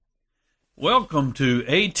Welcome to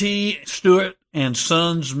A.T. Stewart and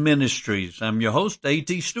Sons Ministries. I'm your host,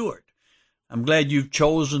 A.T. Stewart. I'm glad you've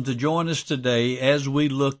chosen to join us today as we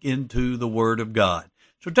look into the Word of God.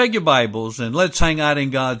 So take your Bibles and let's hang out in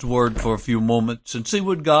God's Word for a few moments and see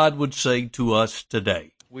what God would say to us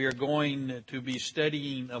today. We are going to be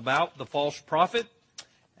studying about the false prophet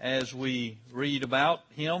as we read about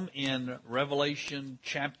him in Revelation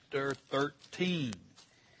chapter 13.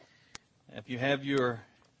 If you have your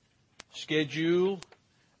schedule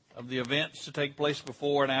of the events to take place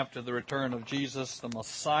before and after the return of Jesus the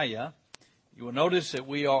Messiah, you will notice that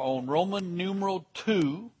we are on Roman numeral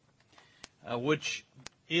 2, which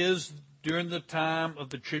is during the time of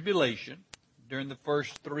the tribulation, during the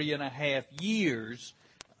first 3.5 years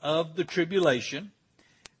of the tribulation,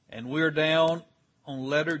 and we're down on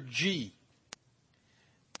letter G.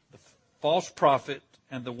 The false prophet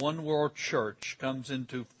and the one world church comes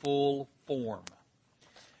into full form.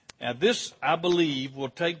 Now this, I believe, will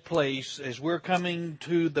take place as we're coming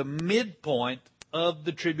to the midpoint of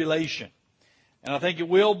the tribulation. And I think it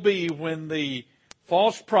will be when the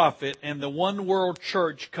false prophet and the one world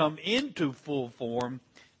church come into full form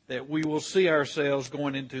that we will see ourselves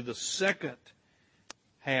going into the second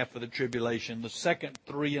half of the tribulation, the second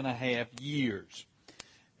 3.5 years.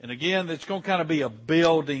 And again, it's going to kind of be a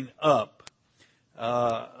building up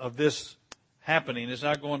of this happening. It's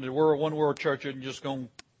not going to, one world church isn't just going to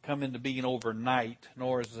come into being overnight,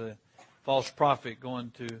 nor is the false prophet going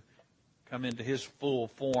to come into his full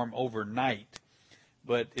form overnight.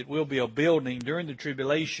 But it will be a building during the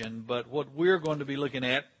tribulation. But what we're going to be looking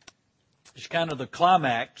at is kind of the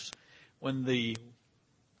climax when the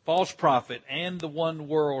false prophet and the one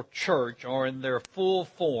world church are in their full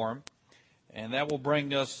form. And that will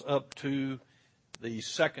bring us up to the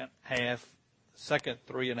second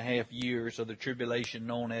 3.5 years of the tribulation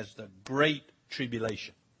known as the Great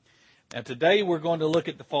Tribulation. Now today we're going to look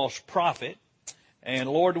at the false prophet, and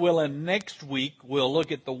Lord willing next week we'll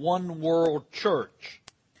look at the one world church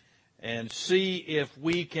and see if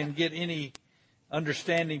we can get any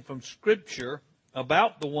understanding from Scripture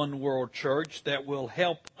about the one world church that will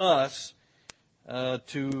help us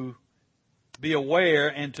to be aware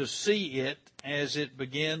and to see it as it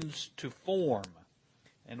begins to form,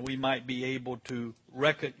 and we might be able to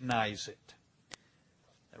recognize it.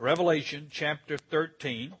 Revelation chapter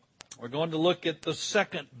 13. We're going to look at the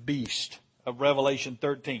second beast of Revelation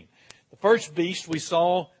 13. The first beast we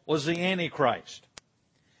saw was the Antichrist.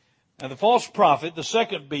 Now the false prophet, the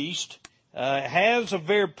second beast, has a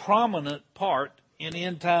very prominent part in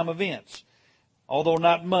end time events, although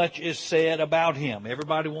not much is said about him.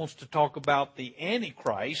 Everybody wants to talk about the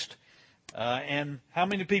Antichrist, and how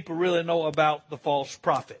many people really know about the false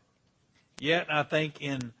prophet? Yet I think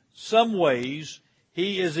in some ways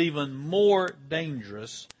he is even more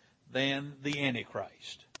dangerous than the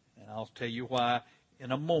Antichrist. And I'll tell you why in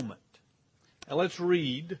a moment. Now let's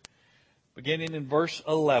read, beginning in verse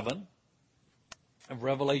 11 of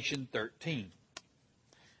Revelation 13.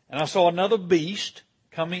 And I saw another beast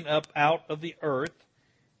coming up out of the earth,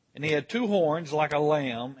 and he had 2 horns like a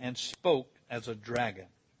lamb, and spoke as a dragon.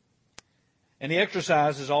 And he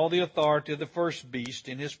exercises all the authority of the first beast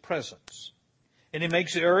in his presence. And he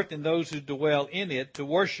makes the earth and those who dwell in it to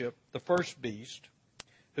worship the first beast,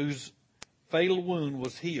 whose fatal wound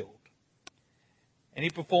was healed. And he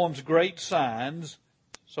performs great signs,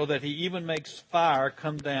 so that he even makes fire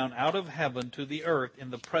come down out of heaven to the earth in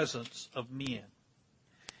the presence of men.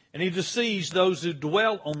 And he deceives those who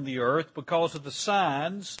dwell on the earth because of the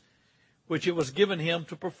signs which it was given him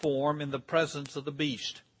to perform in the presence of the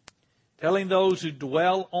beast, telling those who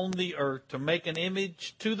dwell on the earth to make an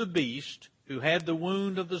image to the beast who had the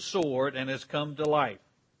wound of the sword and has come to life.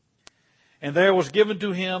 And there was given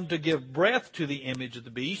to him to give breath to the image of the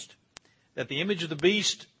beast, that the image of the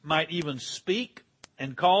beast might even speak,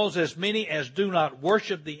 and cause as many as do not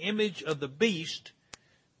worship the image of the beast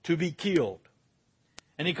to be killed.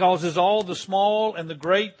 And he causes all the small and the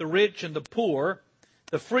great, the rich and the poor,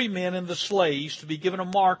 the free men and the slaves, to be given a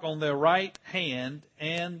mark on their right hand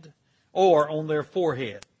or on their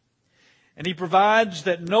forehead. And he provides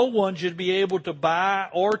that no one should be able to buy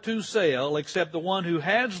or to sell except the one who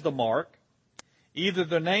has the mark, either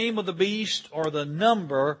the name of the beast or the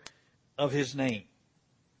number of his name.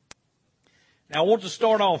 Now I want to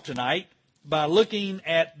start off tonight by looking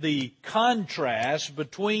at the contrast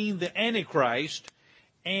between the Antichrist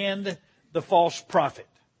and the false prophet.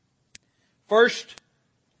 First,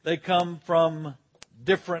 they come from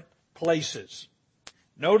different places.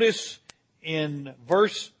 Notice in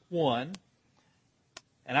verse 1,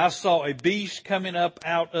 and I saw a beast coming up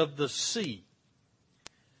out of the sea.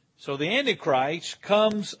 So the Antichrist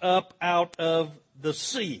comes up out of the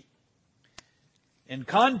sea. In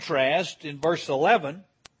contrast, in verse 11,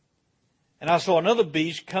 and I saw another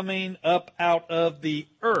beast coming up out of the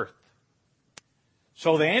earth.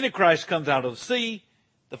 So the Antichrist comes out of the sea.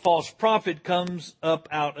 The false prophet comes up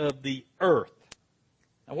out of the earth.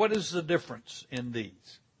 Now, what is the difference in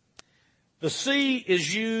these? The sea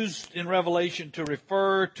is used in Revelation to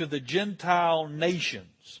refer to the Gentile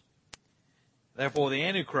nations. Therefore, the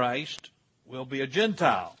Antichrist will be a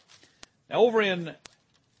Gentile. Now, over in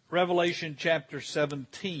Revelation chapter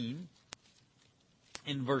 17,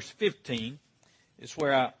 in verse 15, is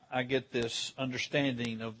where I get this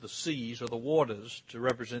understanding of the seas or the waters to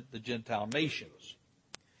represent the Gentile nations.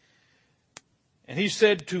 And he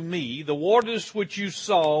said to me, the waters which you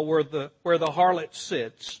saw where the harlot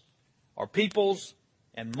sits are peoples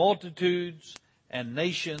and multitudes and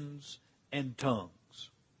nations and tongues.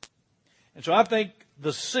 And so I think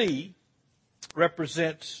the sea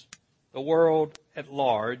represents the world at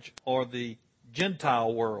large, or the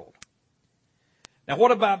Gentile world. Now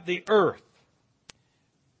what about the earth?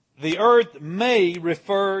 The earth may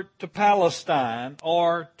refer to Palestine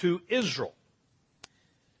or to Israel.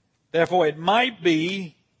 Therefore, it might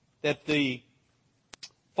be that the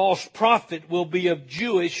false prophet will be of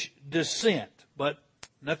Jewish descent, but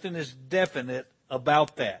nothing is definite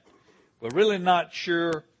about that. We're really not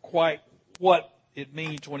sure quite what it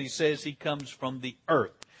means when he says he comes from the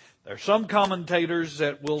earth. There are some commentators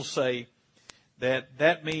that will say that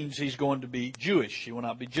that means he's going to be Jewish. He will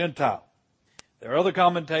not be Gentile. There are other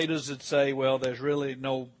commentators that say, well, there's really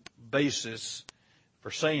no basis for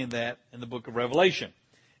saying that in the book of Revelation.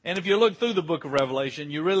 And if you look through the book of Revelation,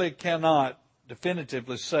 you really cannot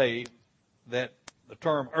definitively say that the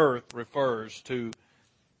term earth refers to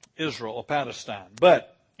Israel or Palestine.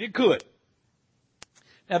 But it could.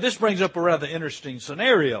 Now this brings up a rather interesting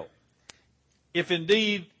scenario. If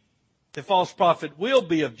indeed the false prophet will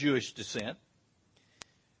be of Jewish descent,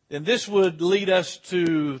 then this would lead us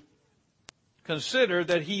to consider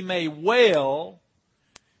that he may well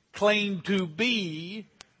claim to be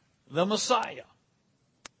the Messiah.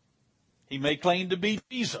 He may claim to be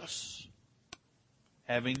Jesus,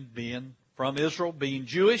 having been from Israel, being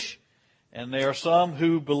Jewish, and there are some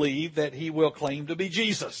who believe that he will claim to be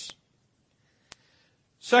Jesus.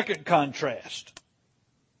 Second contrast.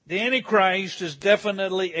 The Antichrist is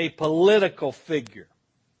definitely a political figure.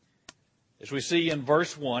 As we see in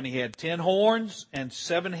verse 1, he had 10 horns and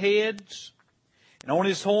 7 heads. And on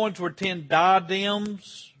his horns were 10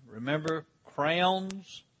 diadems, remember,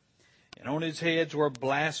 crowns. And on his heads were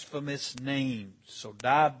blasphemous names. So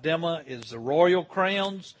diadema is the royal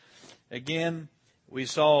crowns. Again, we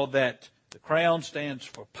saw that the crown stands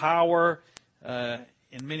for power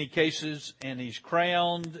in many cases, and he's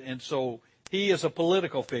crowned, and so he is a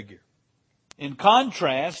political figure. In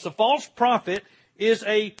contrast, the false prophet is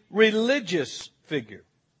a religious figure.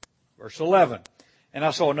 Verse 11, and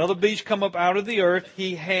I saw another beast come up out of the earth.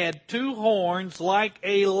 He had 2 horns like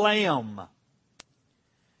a lamb.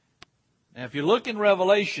 Now, if you look in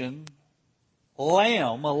Revelation, a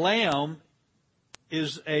lamb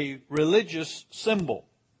is a religious symbol.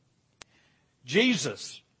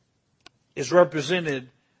 Jesus is represented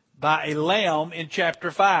by a lamb in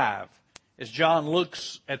chapter 5. As John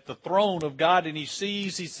looks at the throne of God and he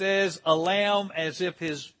says, a lamb as if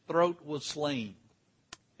his throat was slain.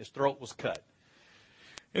 His throat was cut.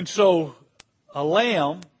 And so, a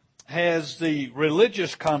lamb has the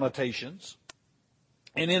religious connotations,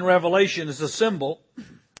 and in Revelation is a symbol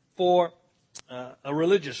for a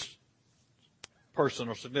religious person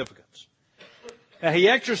or significance. Now, he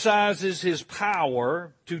exercises his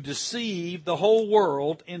power to deceive the whole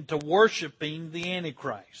world into worshiping the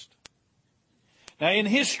Antichrist. Now, in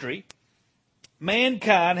history,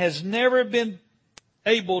 mankind has never been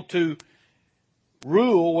able to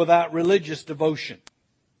rule without religious devotion.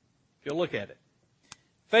 If you look at it.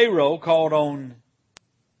 Pharaoh called on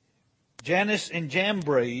Jannes and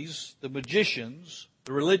Jambres, the magicians,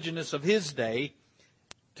 the religionists of his day,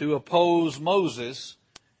 to oppose Moses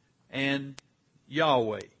and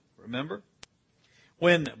Yahweh. Remember?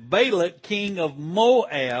 When Balak, king of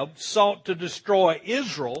Moab, sought to destroy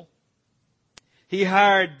Israel, he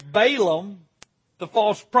hired Balaam, the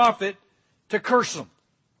false prophet, to curse them.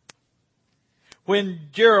 When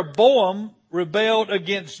Jeroboam rebelled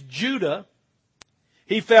against Judah,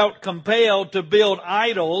 he felt compelled to build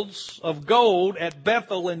idols of gold at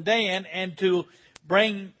Bethel and Dan and to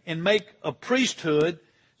bring and make a priesthood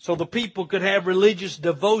so the people could have religious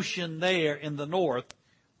devotion there in the north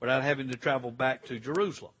without having to travel back to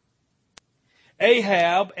Jerusalem.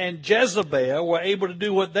 Ahab and Jezebel were able to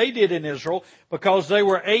do what they did in Israel because they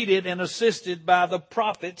were aided and assisted by the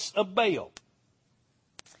prophets of Baal.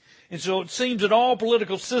 And so it seems that all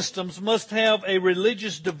political systems must have a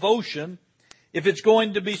religious devotion if it's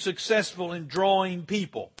going to be successful in drawing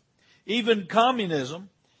people. Even communism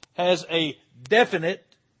has a definite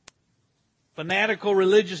fanatical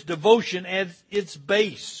religious devotion as its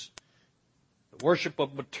base. The worship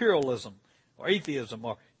of materialism or atheism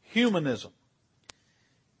or humanism.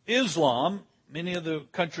 Islam, many of the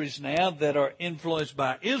countries now that are influenced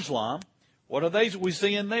by Islam, what are they we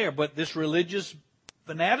see in there? But this religious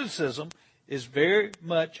fanaticism is very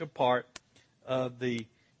much a part of the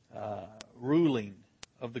ruling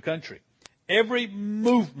of the country. Every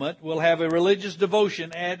movement will have a religious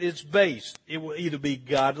devotion at its base. It will either be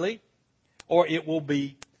godly or it will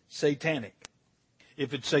be satanic.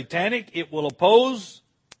 If it's satanic, it will oppose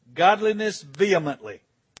godliness vehemently.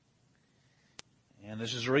 And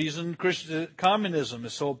this is the reason communism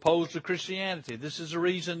is so opposed to Christianity. This is the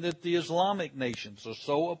reason that the Islamic nations are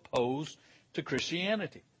so opposed to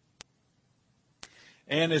Christianity.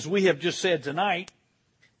 And as we have just said tonight,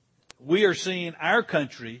 we are seeing our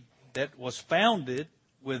country that was founded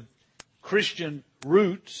with Christian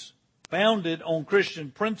roots, founded on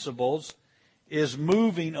Christian principles, is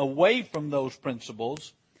moving away from those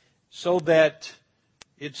principles so that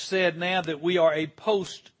it's said now that we are a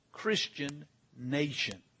post-Christian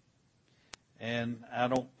nation. And I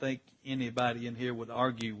don't think anybody in here would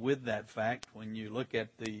argue with that fact when you look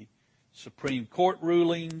at the Supreme Court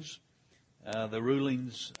rulings, the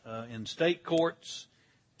rulings in state courts,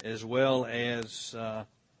 as well as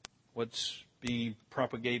what's being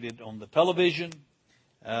propagated on the television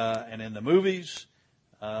and in the movies.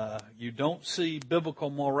 You don't see biblical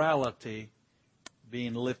morality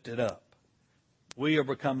being lifted up. We are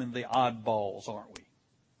becoming the oddballs, aren't we?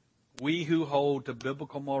 We who hold to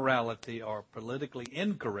biblical morality are politically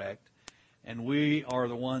incorrect, and we are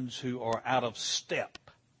the ones who are out of step.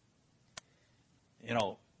 You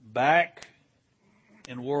know, back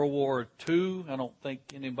in World War II, I don't think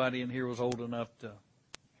anybody in here was old enough to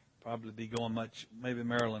probably be going much. Maybe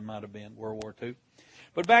Marilyn might have been, World War II.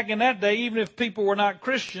 But back in that day, even if people were not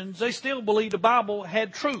Christians, they still believed the Bible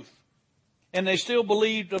had truth. And they still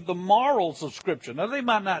believed of the morals of Scripture. Now, they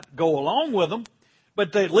might not go along with them,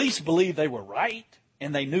 but they at least believed they were right,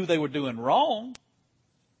 and they knew they were doing wrong.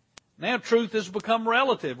 Now truth has become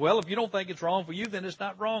relative. Well, if you don't think it's wrong for you, then it's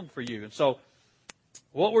not wrong for you. And so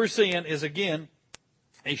what we're seeing is, again,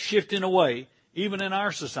 a shifting away, even in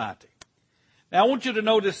our society. Now I want you to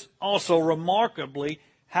notice also remarkably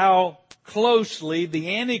how closely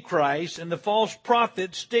the Antichrist and the false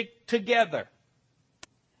prophet stick together.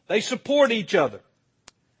 They support each other.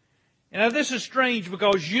 Now this is strange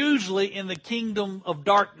because usually in the kingdom of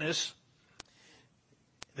darkness,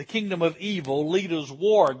 the kingdom of evil, leaders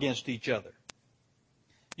war against each other.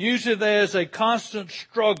 Usually there's a constant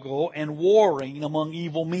struggle and warring among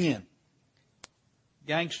evil men.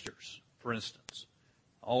 Gangsters, for instance,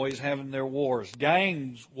 always having their wars.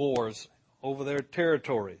 Gangs wars over their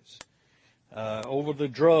territories, over the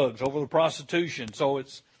drugs, over the prostitution. So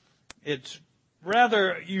it's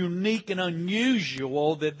rather unique and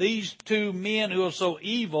unusual that these two men who are so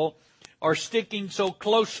evil are sticking so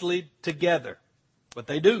closely together. But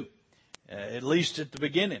they do, at least at the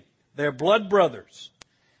beginning. They're blood brothers.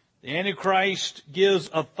 The Antichrist gives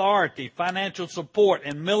authority, financial support,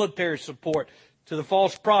 and military support to the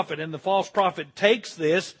false prophet. And the false prophet takes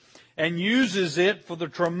this and uses it for the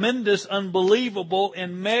tremendous, unbelievable,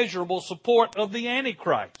 immeasurable support of the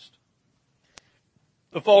Antichrist.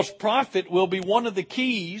 The false prophet will be one of the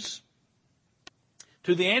keys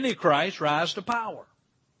to the Antichrist's rise to power.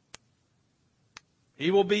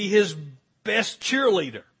 He will be his best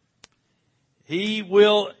cheerleader. He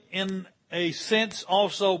will, in a sense,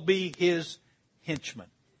 also be his henchman.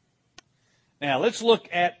 Now, let's look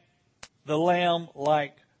at the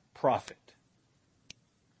lamb-like prophet.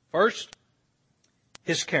 First,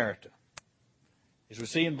 his character. As we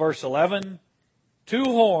see in verse 11, 2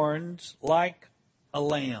 horns like a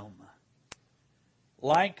lamb.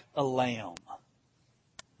 Like a lamb.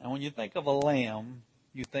 Now, when you think of a lamb,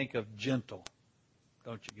 you think of gentle,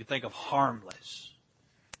 don't you? You think of harmless.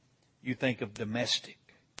 You think of domestic.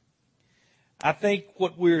 I think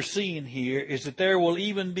what we're seeing here is that there will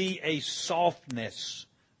even be a softness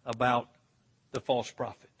about the false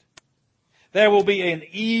prophet. There will be an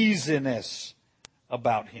easiness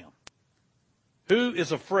about him. Who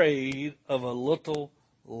is afraid of a little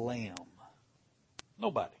lamb?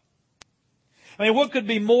 Nobody. I mean, what could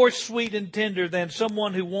be more sweet and tender than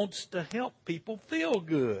someone who wants to help people feel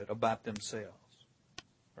good about themselves?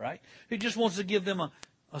 right? He just wants to give them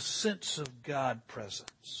a sense of God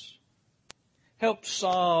presence. Help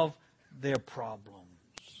solve their problems.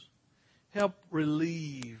 Help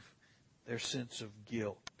relieve their sense of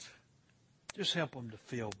guilt. Just help them to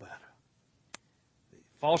feel better. The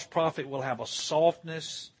false prophet will have a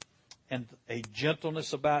softness and a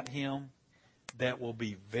gentleness about him that will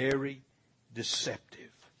be very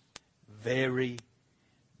deceptive, very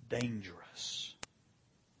dangerous.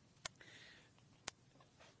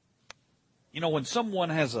 You know, when someone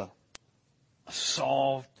has a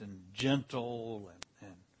soft and gentle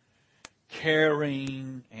and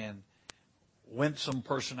caring and winsome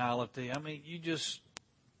personality, I mean, it's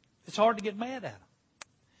hard to get mad at them.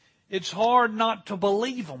 It's hard not to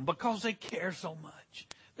believe them because they care so much.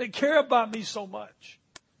 They care about me so much.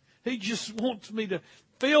 He just wants me to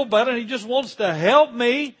feel better. He just wants to help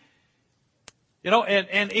me. You know,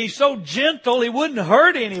 and he's so gentle, he wouldn't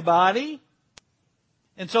hurt anybody.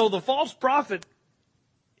 And so the false prophet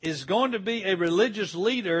is going to be a religious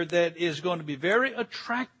leader that is going to be very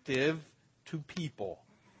attractive to people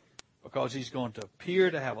because he's going to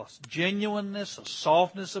appear to have a genuineness, a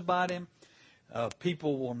softness about him.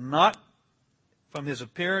 People will not, from his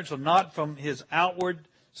appearance or not from his outward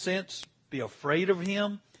sense, be afraid of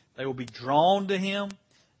him. They will be drawn to him.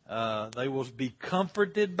 They will be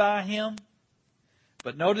comforted by him.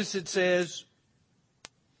 But notice it says,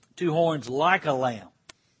 2 horns like a lamb.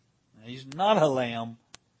 Now, he's not a lamb,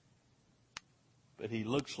 but he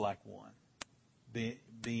looks like one,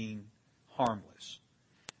 being harmless.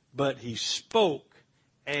 But he spoke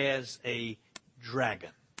as a dragon.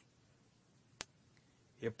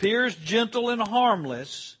 He appears gentle and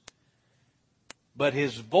harmless, but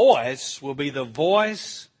his voice will be the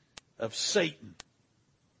voice of Satan,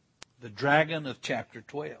 the dragon of chapter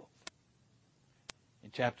 12. In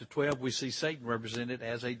chapter 12, we see Satan represented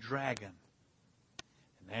as a dragon.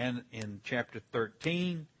 And in chapter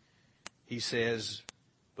 13, he says,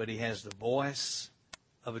 but he has the voice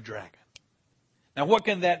of a dragon. Now, what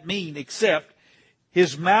can that mean except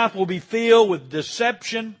his mouth will be filled with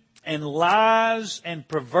deception and lies and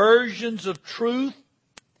perversions of truth,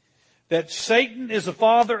 that Satan is the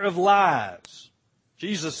father of lies.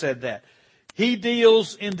 Jesus said that. He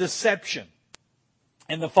deals in deception.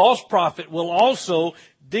 And the false prophet will also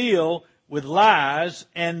deal with lies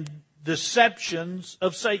and deceptions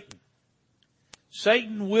of Satan.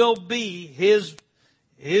 Satan will be his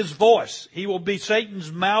voice. He will be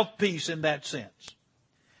Satan's mouthpiece in that sense.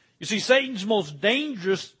 You see, Satan's most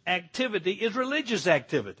dangerous activity is religious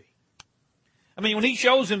activity. I mean, when he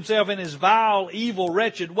shows himself in his vile, evil,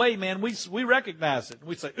 wretched way, man, we recognize it.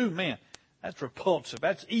 We say, ooh, man, that's repulsive.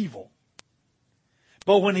 That's evil.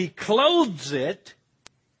 But when he clothes it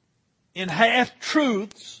in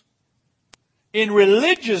half-truths, in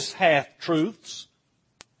religious half-truths,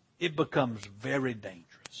 it becomes very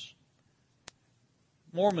dangerous.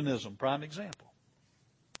 Mormonism, prime example.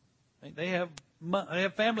 They have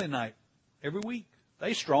family night every week.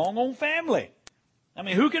 They strong on family. I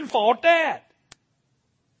mean, who can fault that?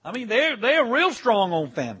 I mean, they're real strong on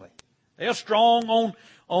family. They're strong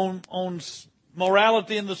on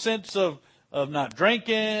morality in the sense of not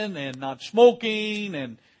drinking and not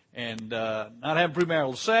smoking and not having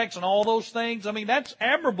premarital sex and all those things. I mean, that's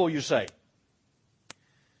admirable, you say.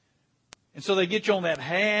 And so they get you on that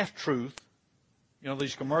half-truth. You know,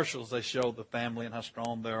 these commercials, they show the family and how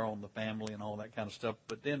strong they are on the family and all that kind of stuff.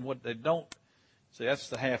 But then what they don't, see, that's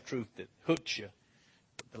the half-truth that hooks you.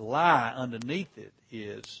 But the lie underneath it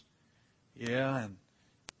is, yeah, and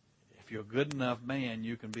if you're a good enough man,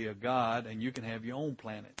 you can be a god and you can have your own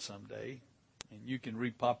planet someday and you can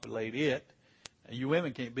repopulate it. And you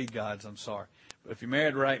women can't be gods, I'm sorry. But if you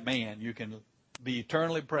marry the right man, you can be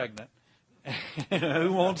eternally pregnant.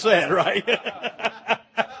 Who wants that, right?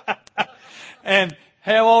 And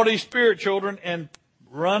have all these spirit children and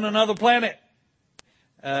run another planet.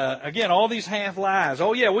 Again, all these half lies.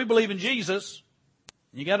 Oh, yeah, we believe in Jesus.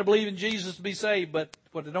 You got to believe in Jesus to be saved, but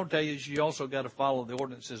what they don't tell you is you also got to follow the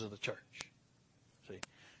ordinances of the church. See,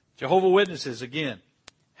 Jehovah's Witnesses, again,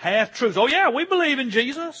 half truths. Oh, yeah, we believe in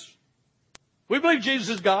Jesus. We believe Jesus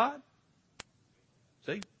is God.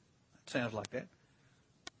 See, that sounds like that.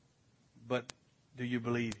 But do you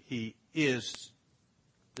believe he is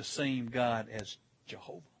the same God as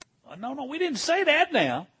Jehovah? No, we didn't say that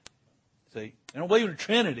now. See, they don't believe in the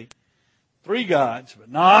Trinity. 3 gods, but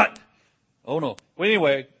not. Oh, no. Well,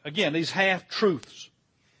 anyway, again, these half-truths.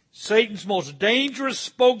 Satan's most dangerous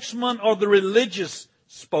spokesman are the religious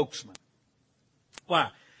spokesman. Why?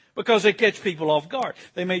 Because they catch people off guard.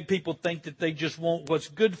 They make people think that they just want what's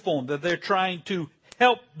good for them, that they're trying to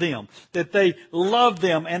help them, that they love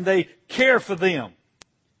them and they care for them.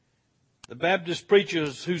 The Baptist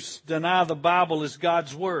preachers who deny the Bible is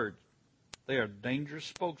God's Word, they are dangerous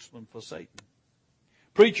spokesmen for Satan.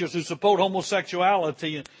 Preachers who support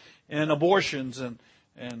homosexuality and abortions and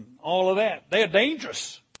all of that, they are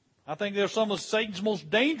dangerous. I think they're some of Satan's most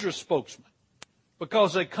dangerous spokesmen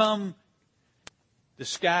because they come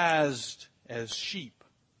disguised as sheep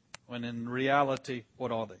when in reality,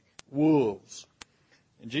 what are they? Wolves.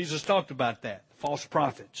 And Jesus talked about that. False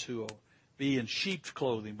prophets who will be in sheep's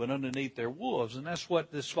clothing, but underneath they're wolves. And that's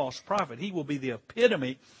what this false prophet, he will be the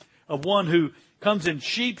epitome of one who comes in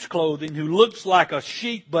sheep's clothing, who looks like a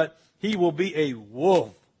sheep, but he will be a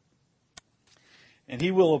wolf. And he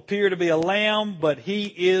will appear to be a lamb, but he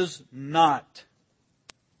is not.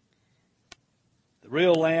 The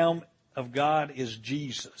real Lamb of God is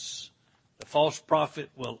Jesus. The false prophet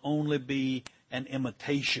will only be an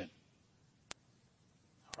imitation.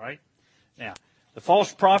 All right? Now, the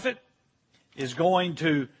false prophet is going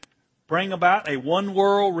to bring about a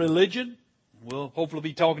one-world religion. We'll hopefully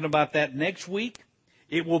be talking about that next week.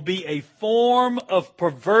 It will be a form of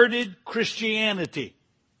perverted Christianity.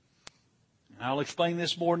 I'll explain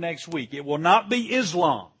this more next week. It will not be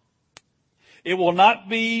Islam. It will not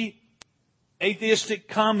be atheistic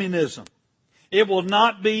communism. It will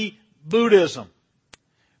not be Buddhism.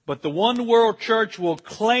 But the one world church will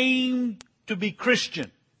claim to be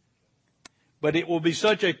Christian. But it will be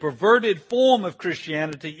such a perverted form of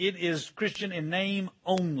Christianity, it is Christian in name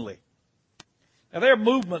only. Now there are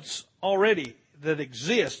movements already that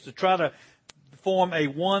exist to try to form a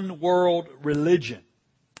one world religion.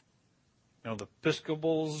 You know, the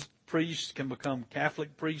Episcopal priests can become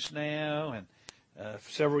Catholic priests now, and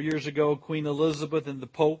several years ago, Queen Elizabeth and the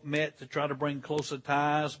Pope met to try to bring closer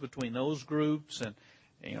ties between those groups. And,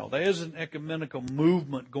 you know, there's an ecumenical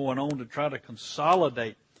movement going on to try to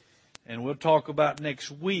consolidate. And we'll talk about next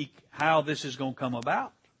week how this is going to come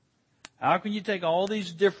about. How can you take all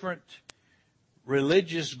these different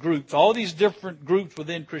religious groups, all these different groups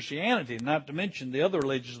within Christianity, not to mention the other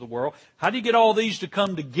religions of the world, how do you get all these to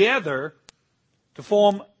come together to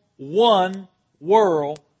form one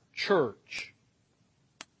world church?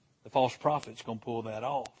 The false prophet's going to pull that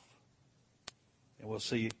off. And we'll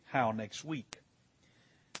see how next week.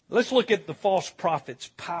 Let's look at the false prophet's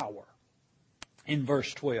power in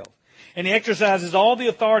verse 12. And he exercises all the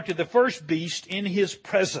authority of the first beast in his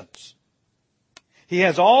presence. He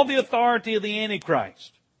has all the authority of the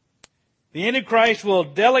Antichrist. The Antichrist will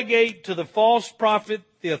delegate to the false prophet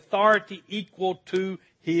the authority equal to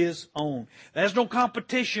his own. There's no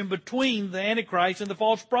competition between the Antichrist and the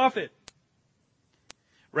false prophet.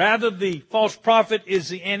 Rather, the false prophet is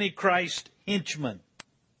the Antichrist henchman.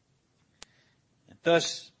 And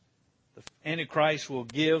thus, the Antichrist will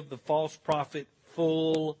give the false prophet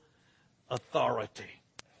full authority.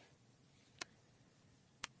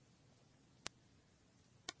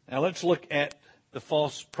 Now let's look at the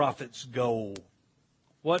false prophet's goal.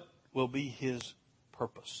 What will be his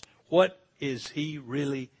purpose? What is he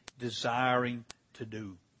really desiring to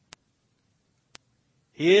do?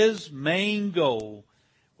 His main goal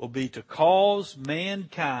will be to cause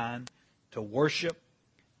mankind to worship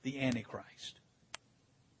the Antichrist.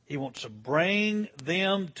 He wants to bring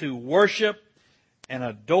them to worship and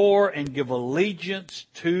adore and give allegiance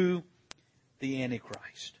to the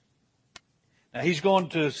Antichrist. Now he's going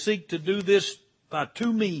to seek to do this by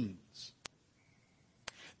two means.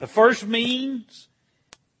 The first means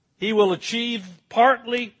he will achieve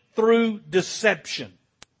partly through deception.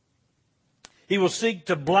 He will seek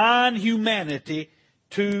to blind humanity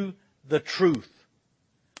to the truth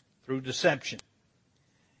through deception.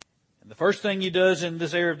 And the first thing he does in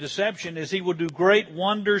this area of deception is he will do great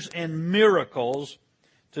wonders and miracles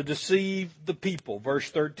to deceive the people. Verse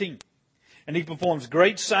 13. And he performs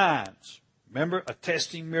great signs. Remember,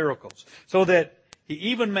 attesting miracles. So that he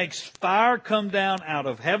even makes fire come down out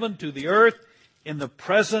of heaven to the earth in the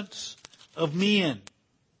presence of men.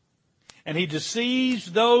 And he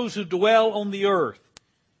deceives those who dwell on the earth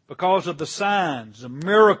because of the signs, the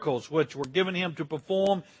miracles which were given him to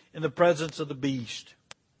perform in the presence of the beast.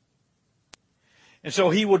 And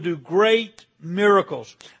so he will do great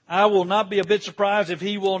miracles. I will not be a bit surprised if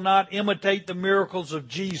he will not imitate the miracles of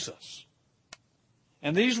Jesus.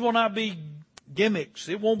 And these will not be gimmicks.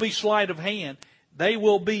 It won't be sleight of hand. They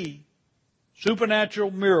will be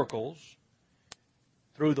supernatural miracles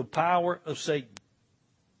through the power of Satan.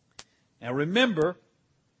 Now remember,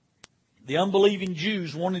 the unbelieving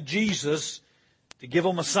Jews wanted Jesus to give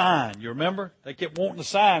them a sign. You remember? They kept wanting a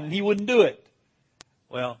sign and he wouldn't do it.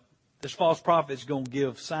 Well, this false prophet is going to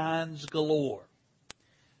give signs galore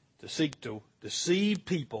to seek to deceive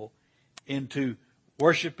people into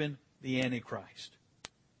worshiping the Antichrist.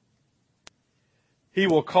 He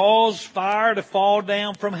will cause fire to fall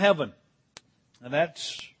down from heaven. And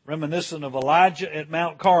that's reminiscent of Elijah at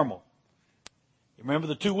Mount Carmel. You remember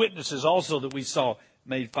the two witnesses also that we saw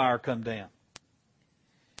made fire come down.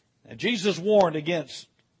 Now, Jesus warned against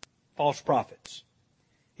false prophets.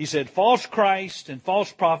 He said, false Christ and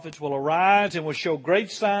false prophets will arise and will show great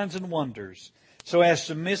signs and wonders, so as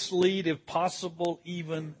to mislead, if possible,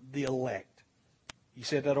 even the elect. He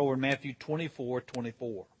said that over in Matthew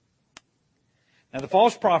 24:24. Now, the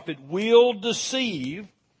false prophet will deceive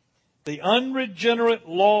the unregenerate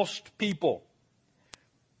lost people.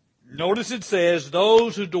 Notice it says,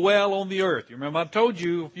 those who dwell on the earth. You remember I told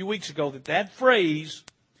you a few weeks ago that phrase,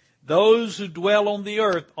 those who dwell on the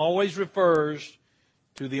earth, always refers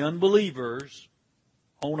to the unbelievers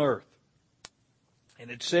on earth. And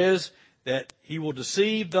it says that he will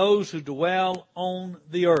deceive those who dwell on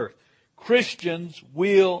the earth. Christians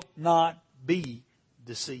will not be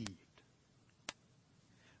deceived.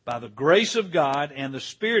 By the grace of God and the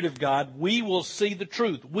Spirit of God, we will see the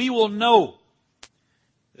truth. We will know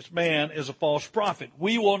this man is a false prophet.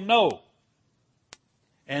 We will know.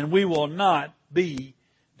 And we will not be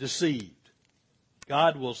deceived.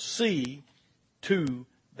 God will see to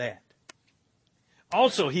that.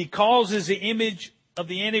 Also, he causes the image of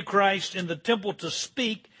the Antichrist in the temple to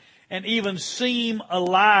speak and even seem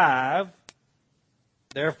alive,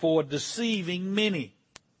 therefore deceiving many.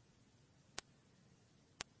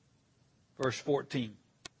 Verse 14.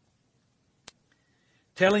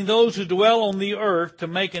 Telling those who dwell on the earth to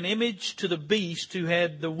make an image to the beast who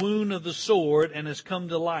had the wound of the sword and has come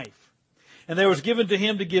to life. And there was given to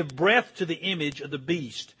him to give breath to the image of the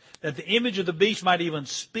beast, that the image of the beast might even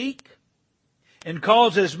speak, and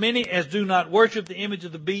cause as many as do not worship the image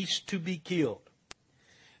of the beast to be killed.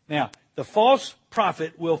 Now, the false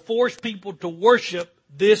prophet will force people to worship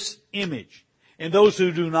this image, and those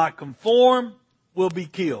who do not conform will be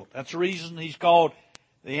killed. That's the reason he's called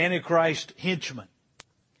the Antichrist henchman.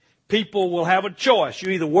 People will have a choice. You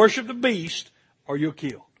either worship the beast or you're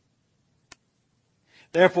killed.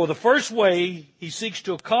 Therefore, the first way he seeks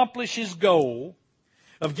to accomplish his goal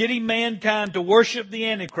of getting mankind to worship the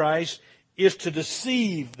Antichrist is to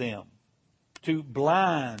deceive them, to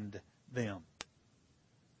blind them.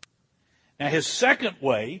 Now, his second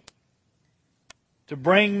way to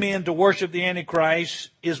bring men to worship the Antichrist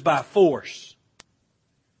is by force,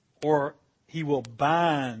 or he will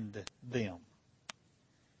bind them.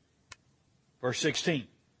 Verse 16.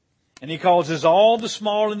 And he causes all the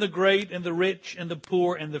small and the great and the rich and the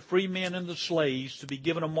poor and the free men and the slaves to be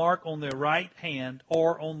given a mark on their right hand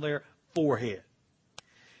or on their forehead.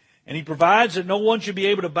 And he provides that no one should be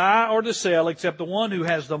able to buy or to sell except the one who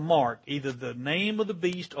has the mark, either the name of the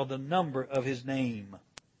beast or the number of his name.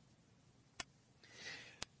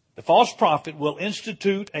 The false prophet will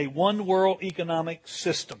institute a one-world economic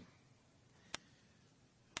system.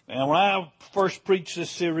 Now, when I first preached this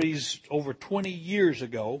series over 20 years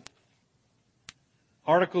ago,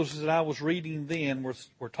 articles that I was reading then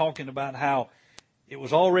were talking about how it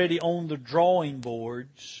was already on the drawing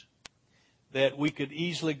boards that we could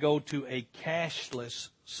easily go to a cashless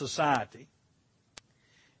society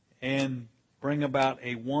and bring about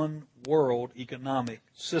a one-world economic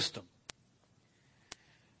system.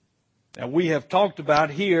 Now, we have talked about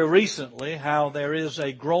here recently how there is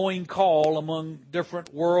a growing call among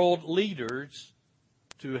different world leaders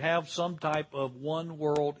to have some type of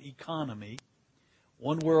one-world economy,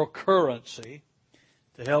 one-world currency,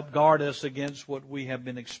 to help guard us against what we have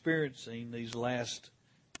been experiencing these last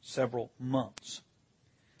several months.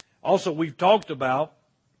 Also, we've talked about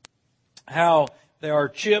how there are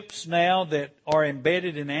chips now that are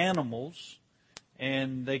embedded in animals,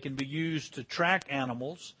 and they can be used to track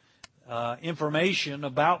animals. Information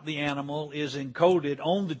about the animal is encoded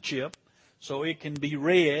on the chip, so it can be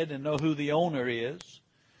read and know who the owner is.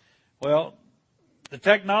 Well, the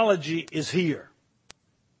technology is here.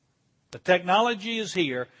 The technology is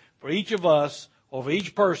here for each of us, or for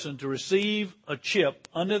each person, to receive a chip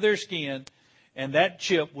under their skin, and that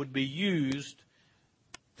chip would be used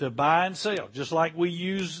to buy and sell, just like we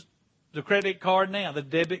use the credit card now, the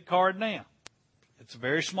debit card now. It's a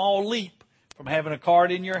very small leap from having a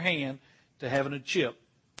card in your hand to having a chip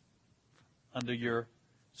under your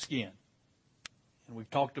skin. And we've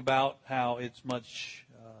talked about how it's much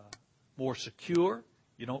more secure.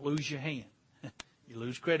 You don't lose your hand. You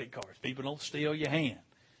lose credit cards. People don't steal your hand.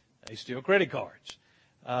 They steal credit cards.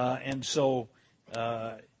 And so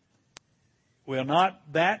we're not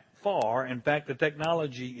that far. In fact, the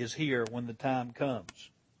technology is here when the time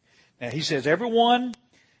comes. Now, he says everyone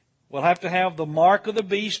will have to have the mark of the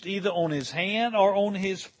beast either on his hand or on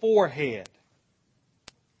his forehead.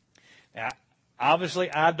 Now,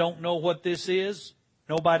 Obviously, I don't know what this is.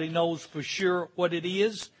 Nobody knows for sure what it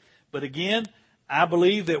is. But again, I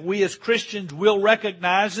believe that we as Christians will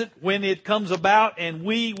recognize it when it comes about, and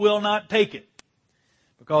we will not take it.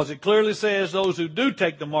 Because it clearly says those who do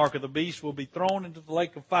take the mark of the beast will be thrown into the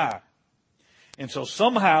lake of fire. And so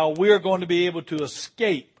somehow we are going to be able to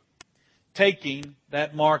escape taking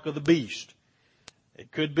that mark of the beast.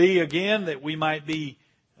 It could be, again, that we might be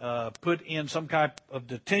put in some kind of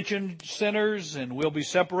detention centers and we'll be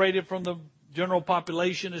separated from the general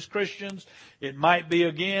population as Christians. It might be,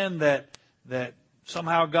 again, that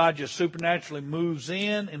somehow God just supernaturally moves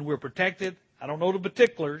in and we're protected. I don't know the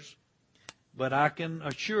particulars, but I can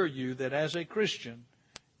assure you that as a Christian,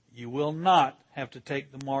 you will not have to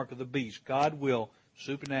take the mark of the beast. God will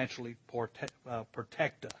supernaturally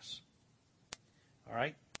protect us. All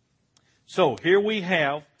right? So here we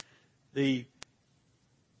have the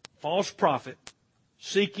false prophet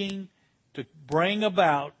seeking to bring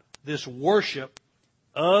about this worship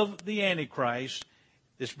of the Antichrist,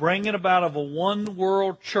 this bringing about of a one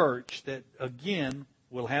world church that, again,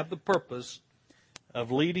 will have the purpose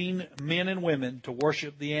of leading men and women to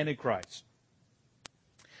worship the Antichrist.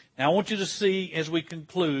 Now I want you to see, as we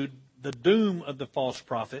conclude, the doom of the false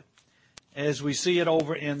prophet, as we see it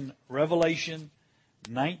over in Revelation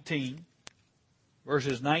 19,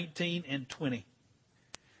 verses 19 and 20.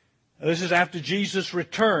 This is after Jesus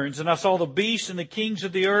returns. And I saw the beast and the kings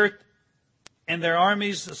of the earth and their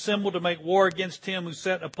armies assembled to make war against him who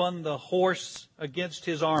sat upon the horse against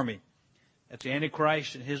his army. That's the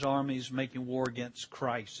Antichrist and his armies making war against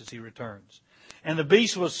Christ as he returns. And the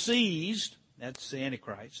beast was seized, that's the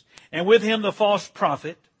Antichrist, and with him the false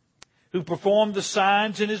prophet, who performed the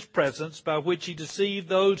signs in his presence by which he deceived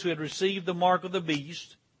those who had received the mark of the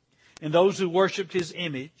beast and those who worshipped his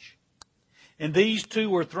image. And these two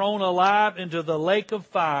were thrown alive into the lake of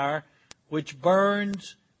fire, which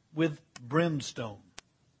burns with brimstone.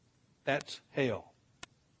 That's hell.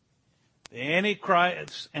 The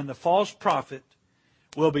Antichrist and the false prophet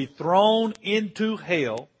will be thrown into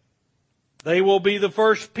hell. They will be the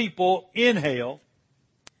first people in hell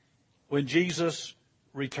when Jesus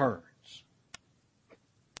returns.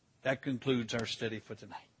 That concludes our study for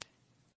tonight.